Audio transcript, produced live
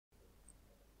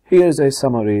Here is a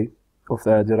summary of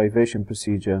the derivation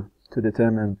procedure to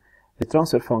determine the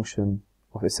transfer function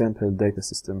of a sample data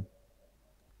system.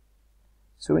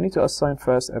 So we need to assign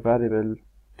first a variable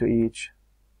to each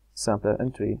sampler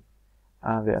entry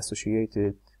and the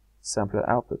associated sampler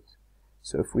output.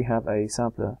 So if we have a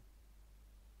sampler,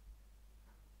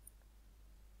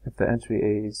 if the entry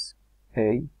is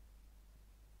A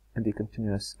in the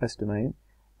continuous S domain,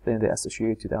 then the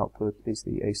associated output is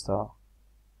the A star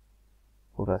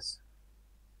of S.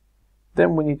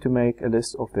 Then we need to make a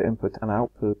list of the input and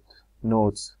output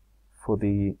nodes for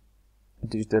the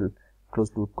digital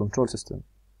closed loop control system.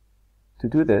 To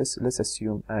do this, let's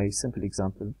assume a simple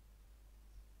example.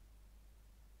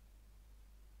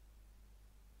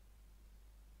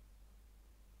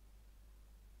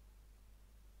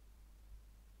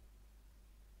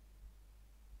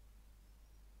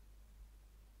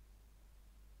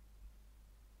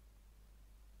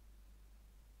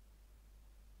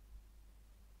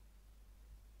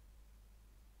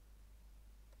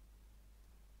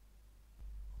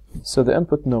 So the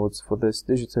input nodes for this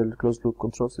digital closed loop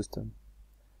control system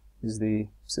is the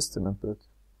system input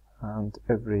and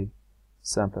every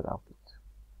sampler output.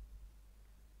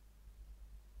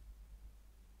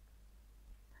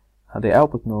 And the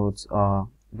output nodes are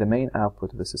the main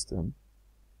output of the system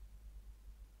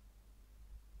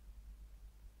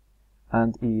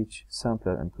and each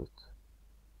sampler input.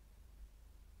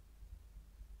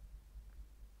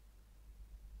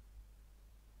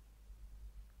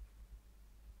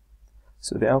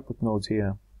 So the output nodes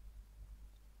here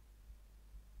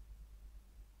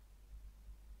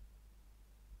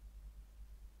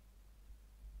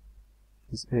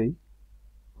is A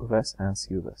of S and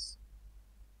C of S.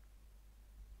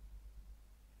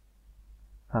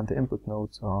 And the input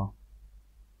nodes are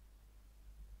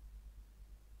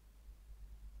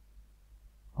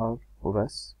R of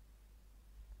S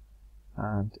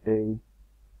and A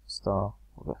star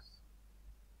of S.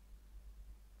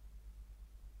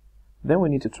 Then we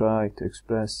need to try to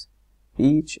express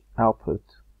each output,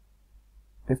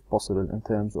 if possible, in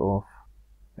terms of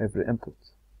every input.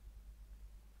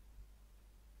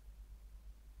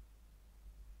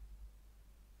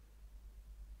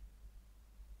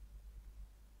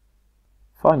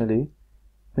 Finally,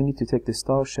 we need to take the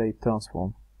star-shaped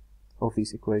transform of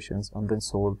these equations and then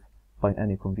solve by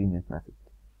any convenient method.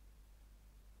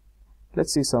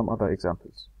 Let's see some other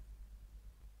examples.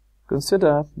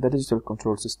 Consider the digital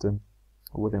control system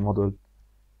with a model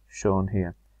shown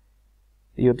here.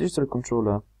 Your digital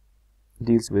controller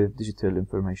deals with digital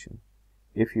information.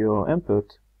 If your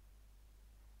input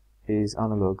is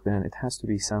analog, then it has to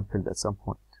be sampled at some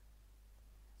point.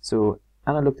 So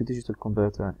analog to digital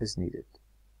converter is needed.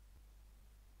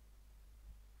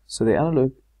 So the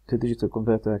analog to digital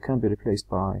converter can be replaced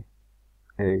by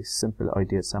a simple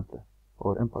ideal sampler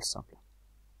or impulse sampler.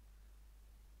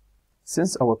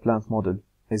 Since our plant model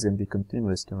is in the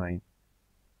continuous domain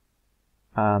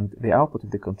and the output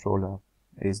of the controller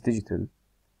is digital,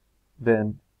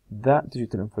 then that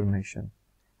digital information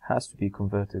has to be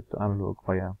converted to analog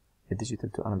via a digital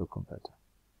to analog converter.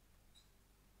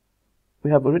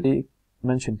 We have already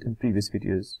mentioned in previous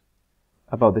videos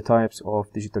about the types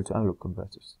of digital to analog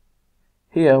converters.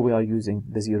 Here we are using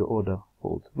the zero order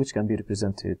hold, which can be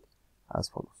represented as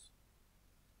follows.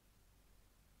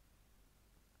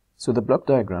 So the block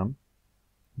diagram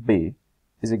B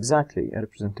is exactly a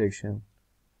representation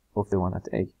of the one at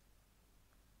A.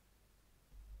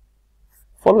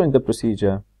 Following the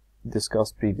procedure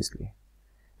discussed previously,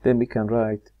 then we can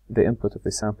write the input of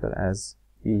the sampler as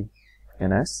E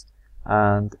in S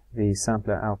and the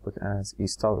sampler output as E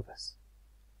star of S.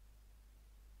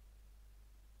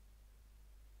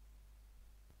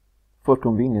 For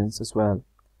convenience as well,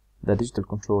 the digital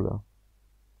controller,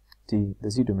 D,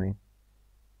 the Z domain,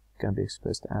 can be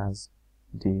expressed as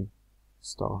D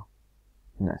star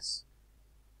in S.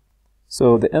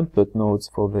 So the input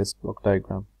nodes for this block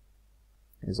diagram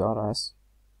is RS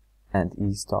and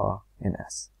E star in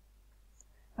S.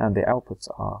 And the outputs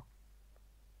are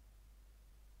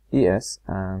ES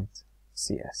and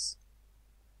CS.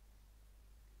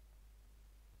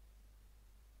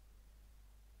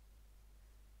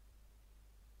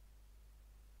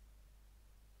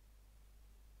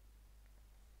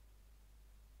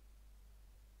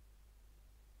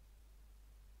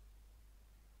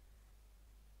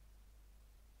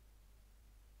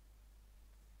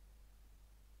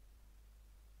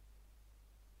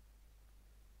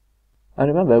 And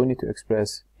remember, we need to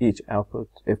express each output,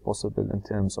 if possible, in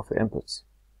terms of the inputs.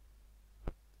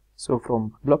 So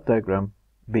from block diagram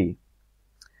B,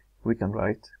 we can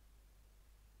write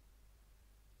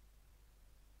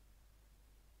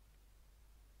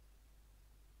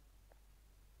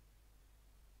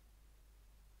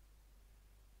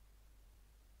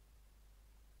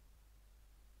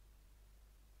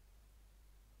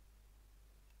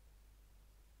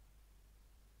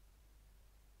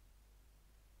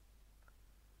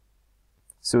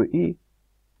So E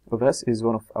of S is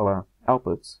one of our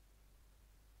outputs,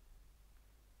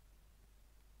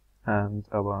 and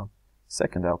our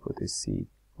second output is C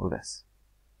of S.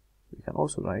 We can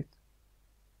also write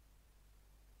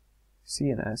C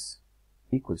in S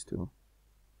equals to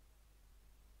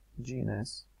G in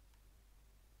S,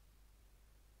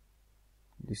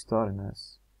 D star in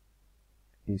S,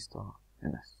 E star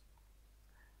in S.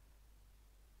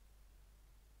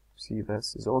 C of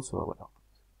S is also our output.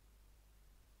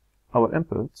 Our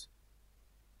inputs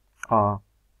are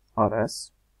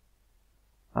RS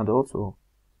and also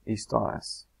E star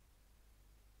S.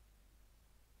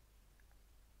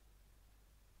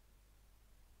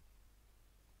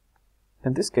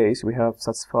 In this case, we have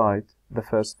satisfied the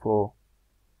first 4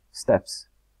 steps.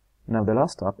 Now the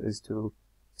last step is to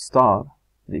star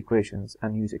the equations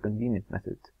and use a convenient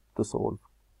method to solve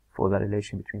for the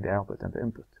relation between the output and the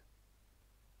input.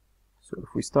 So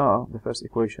if we star the first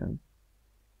equation,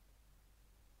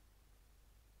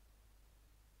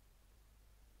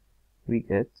 we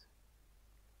get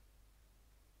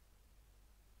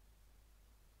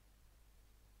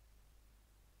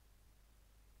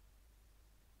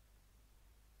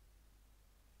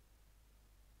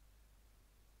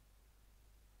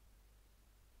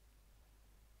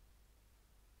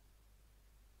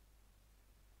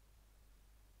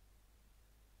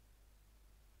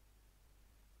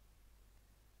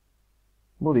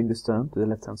moving this term to the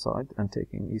left hand side and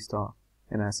taking E star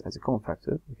in S as a common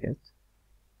factor, we get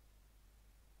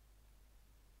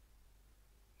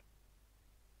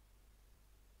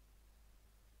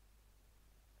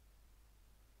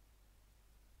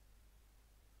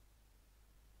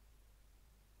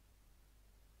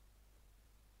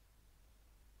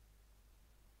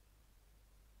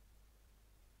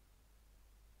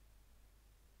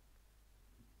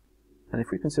and if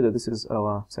we consider this is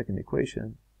our second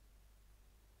equation,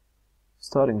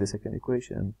 starting the second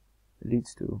equation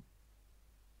leads to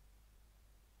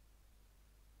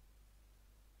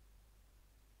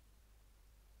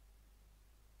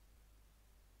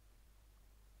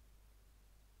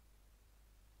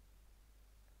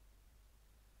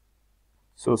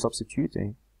so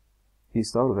substituting E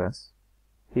star of S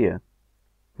here,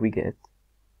 we get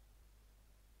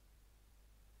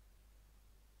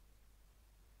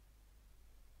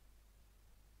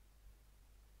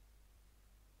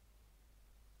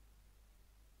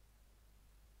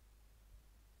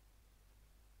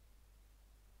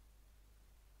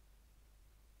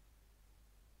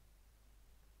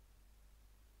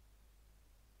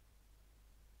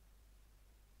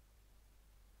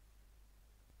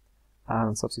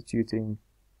and substituting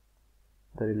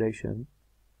the relation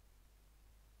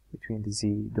between the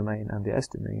Z domain and the S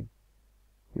domain,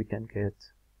 we can get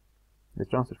the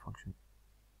transfer function.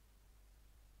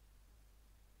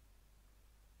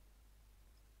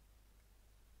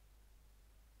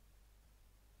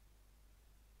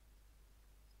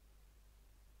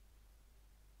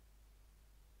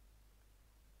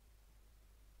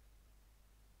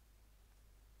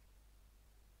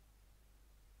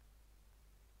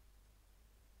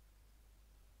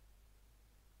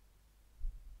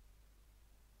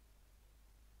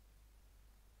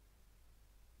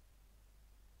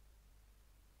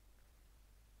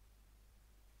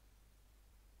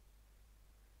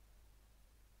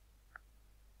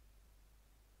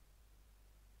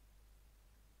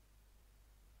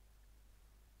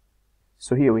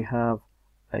 So here we have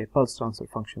a pulse transfer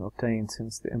function obtained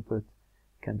since the input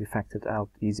can be factored out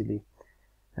easily.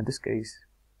 In this case,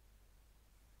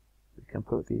 we can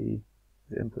put the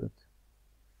input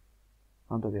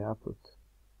under the output,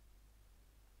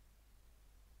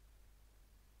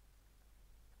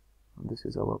 and this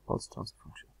is our pulse transfer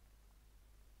function.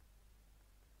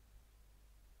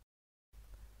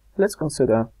 Let's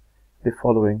consider the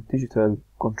following digital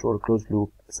control closed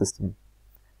loop system.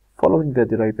 Following the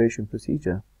derivation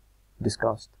procedure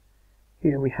discussed,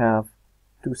 here we have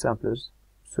 2 samplers,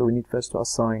 so we need first to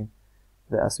assign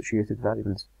the associated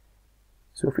variables.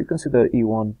 So if we consider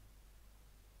E1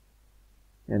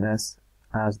 in S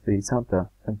as the sampler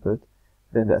input,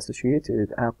 then the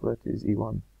associated output is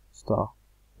E1 star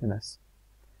in S.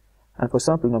 And for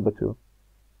sample number 2,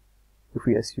 if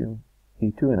we assume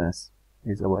E2 in S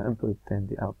is our input, then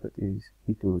the output is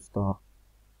E2 star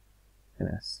in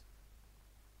S.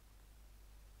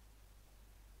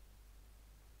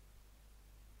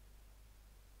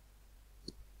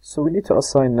 So we need to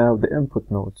assign now the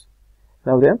input nodes.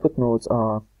 Now the input nodes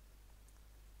are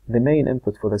the main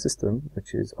input for the system,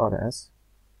 which is RS,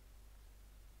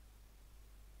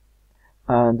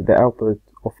 and the output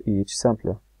of each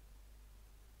sampler,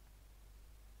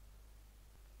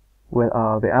 where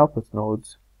the output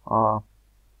nodes are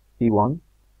E1,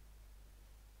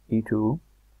 E2,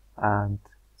 and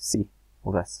C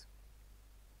of S.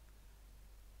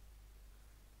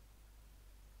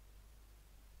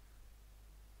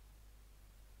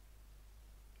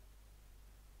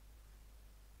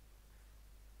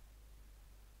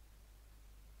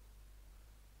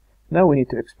 Now we need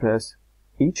to express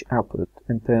each output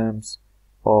in terms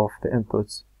of the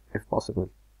inputs if possible.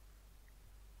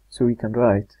 So we can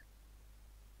write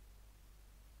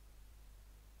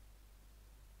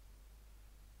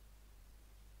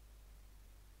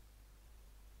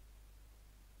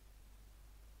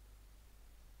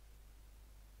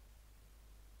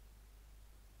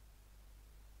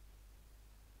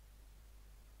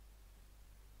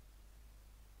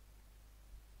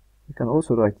we can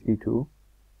also write E2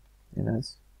 in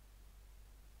S.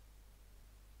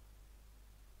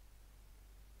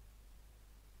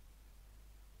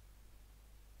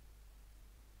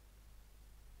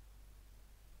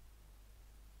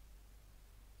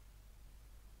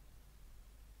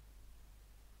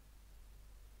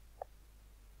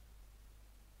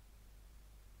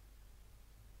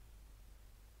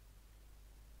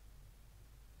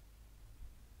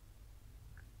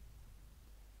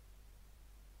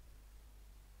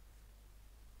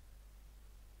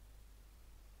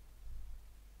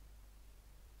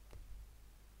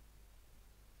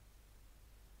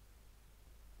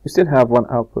 We still have one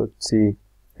output C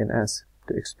in S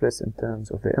to express in terms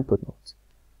of the input nodes.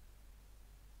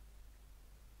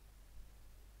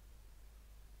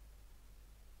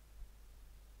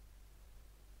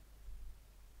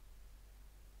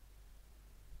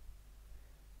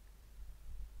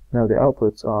 Now the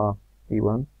outputs are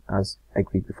E1 as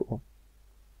agreed before,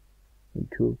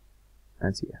 E2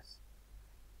 and CS.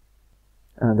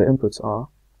 And the inputs are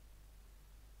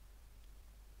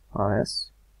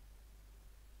RS,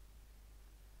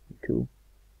 E2,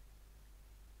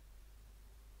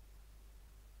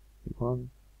 E1,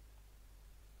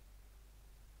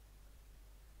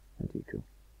 and E2.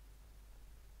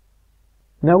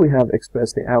 Now we have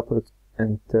expressed the output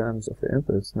in terms of the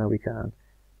inputs. Now we can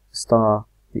star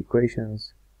the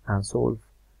equations and solve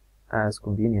as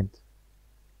convenient.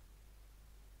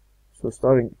 So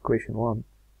starting equation 1,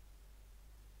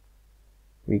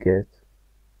 we get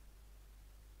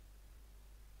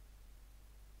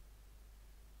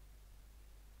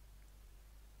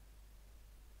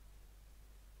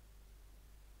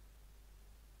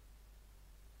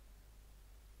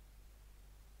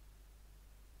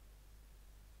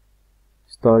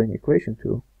starting equation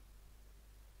 2,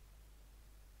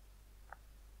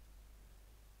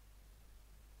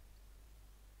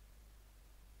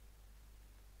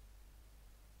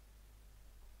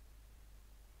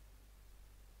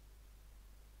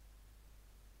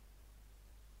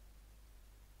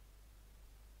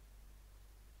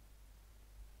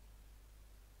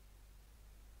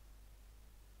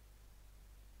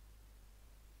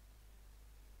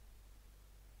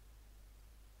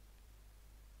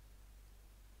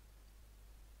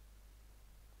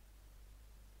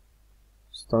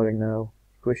 starting now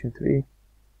equation 3,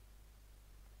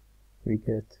 we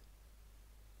get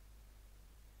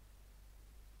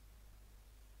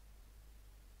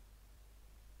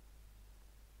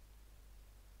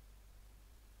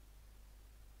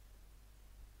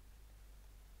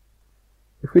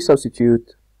if we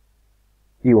substitute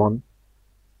E1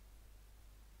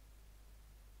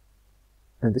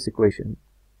 in this equation,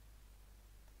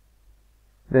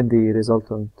 then the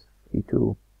resultant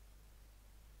E2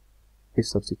 is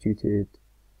substituted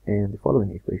in the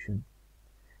following equation.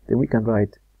 Then we can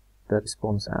write the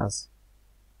response as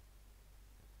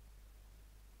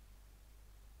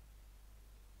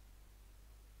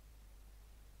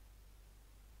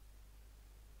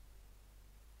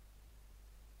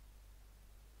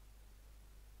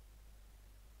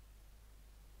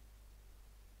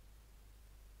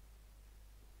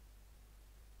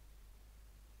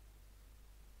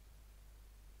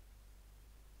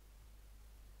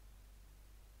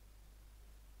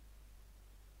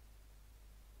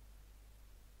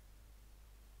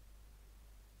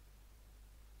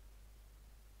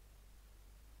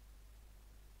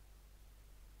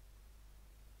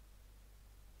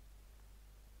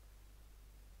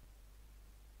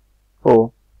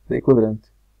or the equivalent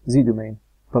z-domain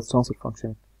plus transfer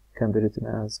function can be written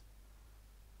as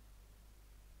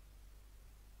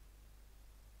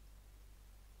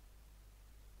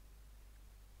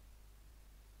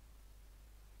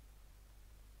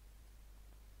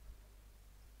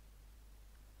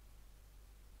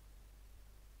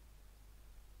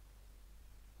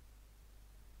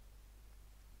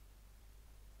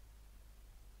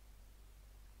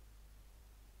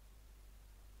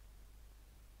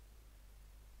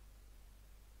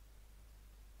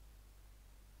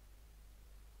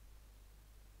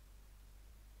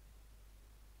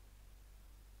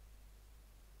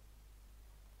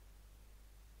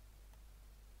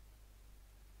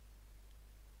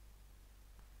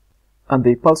and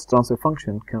the pulse transfer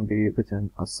function can be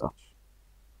written as such.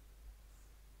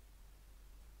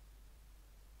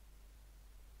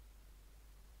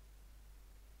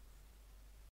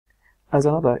 As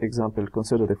another example,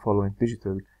 consider the following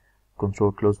digital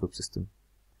control closed-loop system.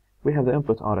 We have the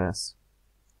input RS,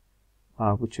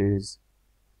 which is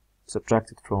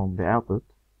subtracted from the output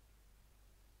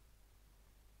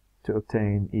to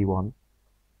obtain E1,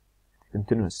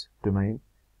 continuous domain,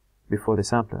 before the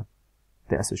sampler.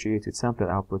 The associated sampler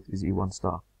output is E1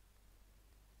 star.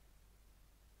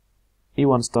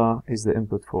 E1 star is the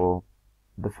input for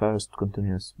the first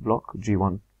continuous block,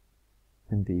 G1,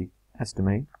 in the S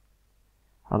domain.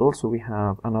 And also we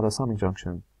have another summing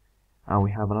junction, and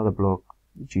we have another block,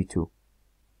 G2.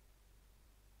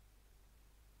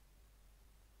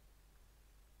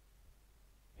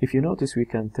 If you notice, we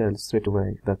can tell straight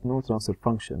away that no transfer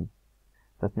function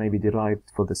that may be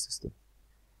derived for this system.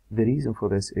 The reason for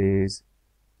this is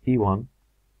E1,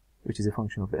 which is a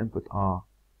function of the input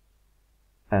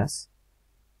RS,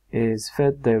 is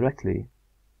fed directly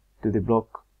to the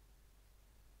block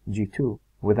G2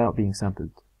 without being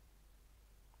sampled.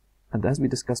 And as we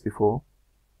discussed before,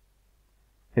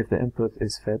 if the input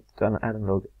is fed to an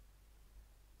analog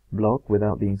block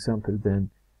without being sampled, then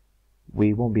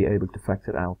we won't be able to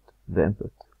factor out the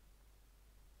input.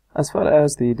 As far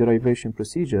as the derivation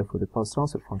procedure for the pulse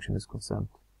transfer function is concerned,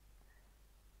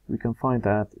 we can find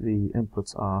that the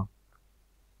inputs are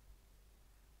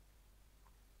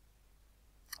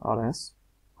RS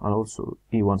and also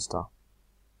E1 star,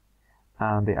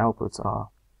 and the outputs are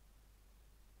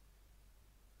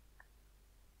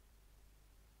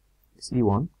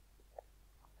E1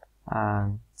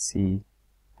 and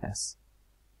CS.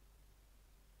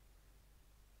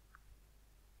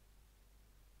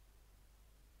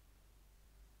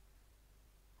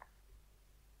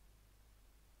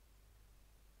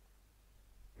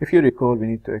 If you recall, we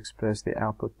need to express the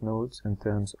output nodes in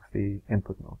terms of the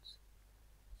input nodes.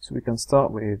 So we can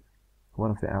start with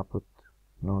one of the output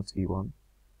nodes, E1.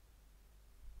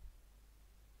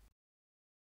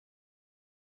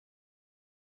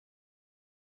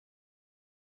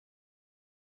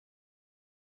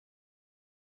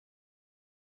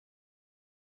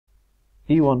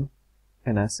 E1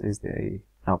 NS is the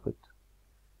output,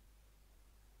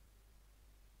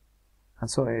 and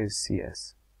so is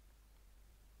CS.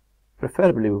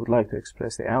 Preferably, we would like to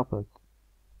express the output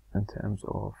in terms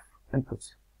of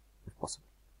inputs, if possible.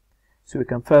 So we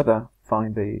can further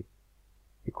find the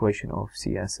equation of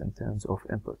CS in terms of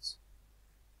inputs.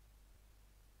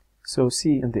 So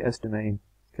C in the S domain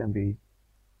can be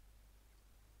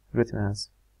written as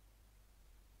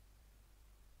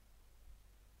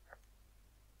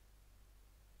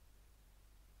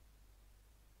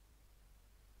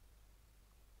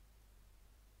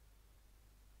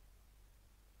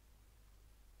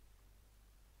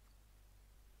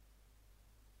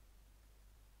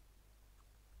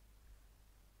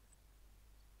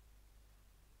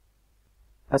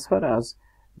As far as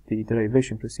the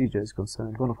derivation procedure is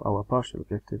concerned, one of our partial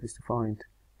objectives is to find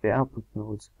the output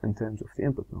nodes in terms of the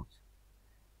input nodes.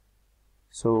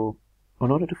 So, in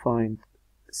order to find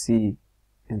C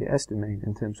in the S domain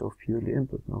in terms of purely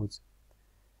input nodes,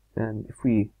 then if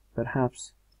we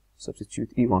perhaps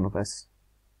substitute E1 of S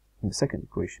in the second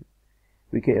equation,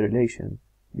 we get a relation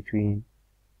between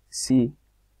C,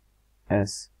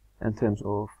 S in terms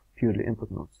of purely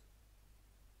input nodes.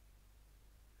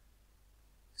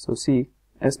 So C,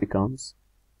 S becomes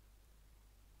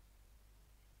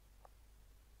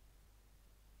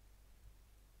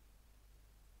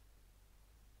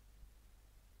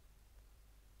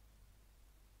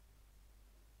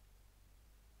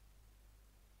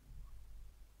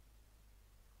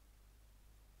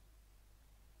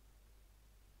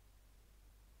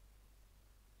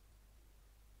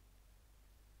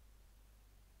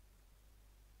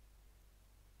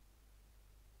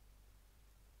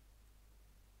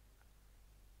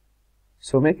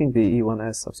So making the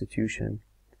E1S substitution,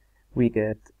 we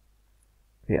get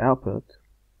the output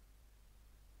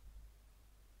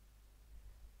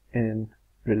in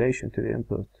relation to the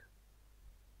input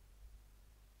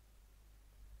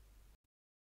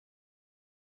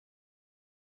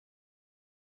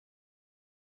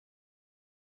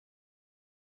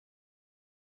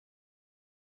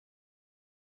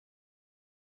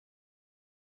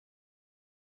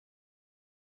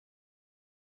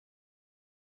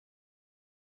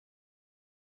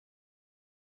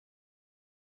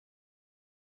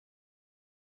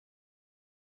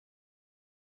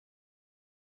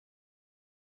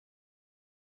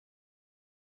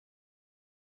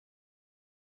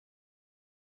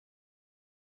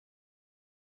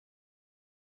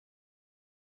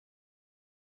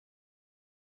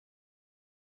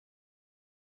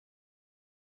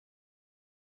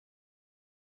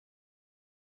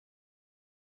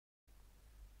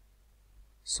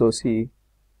So see,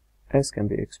 S can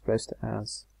be expressed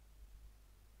as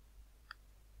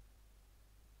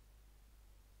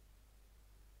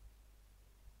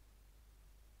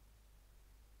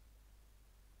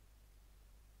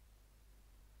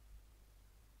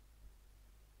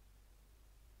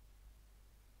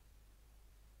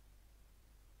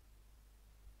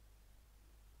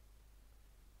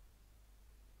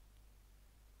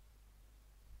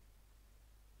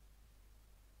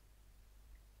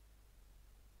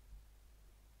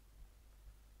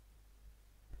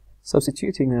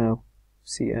substituting now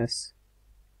CS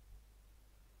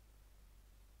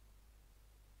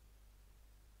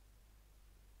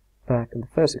back in the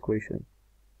first equation,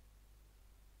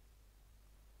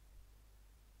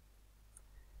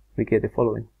 we get the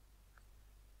following.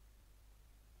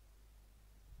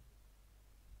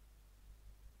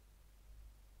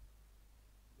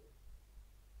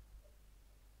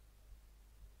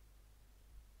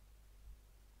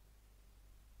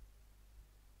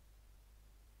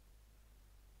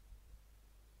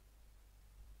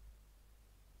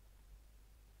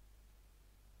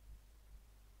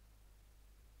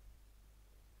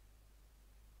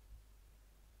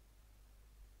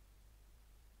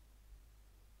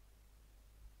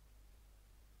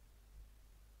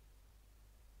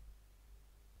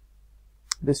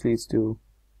 This leads to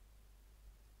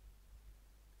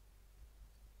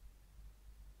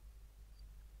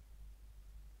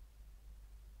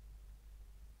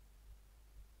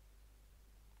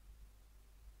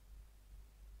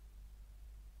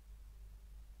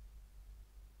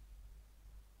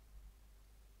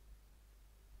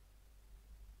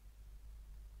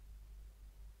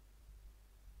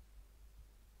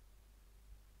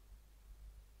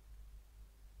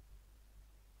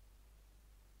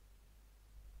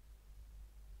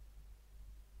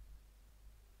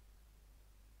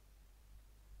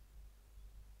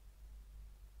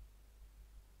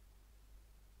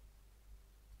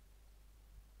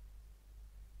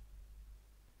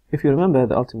if you remember,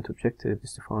 the ultimate objective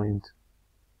is to find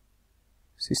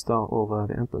C star over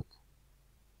the input,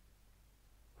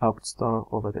 output star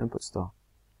over the input star,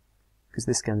 because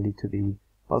this can lead to the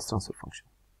pulse transfer function.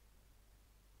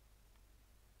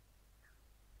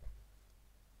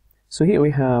 So here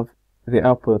we have the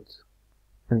output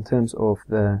in terms of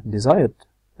the desired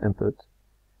input.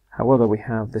 However, we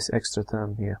have this extra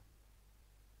term here.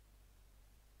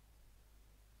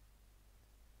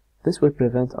 This will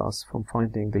prevent us from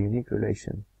finding the unique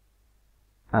relation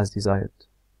as desired.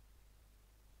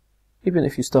 Even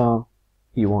if you star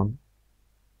E1,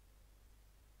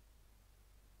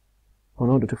 in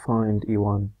order to find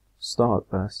E1 star at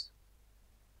first,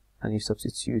 and you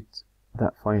substitute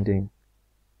that finding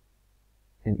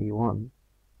in E1,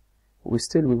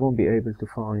 we won't be able to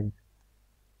find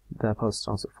the pulse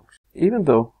transfer function. Even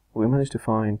though we managed to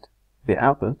find the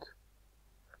output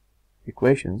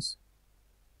equations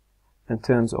in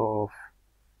terms of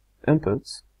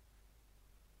inputs,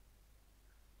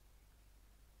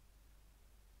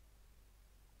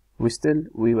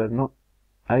 we were not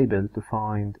able to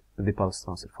find the pulse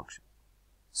transfer function.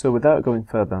 So without going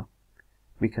further,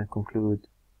 we can conclude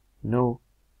no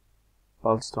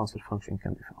pulse transfer function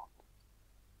can be found.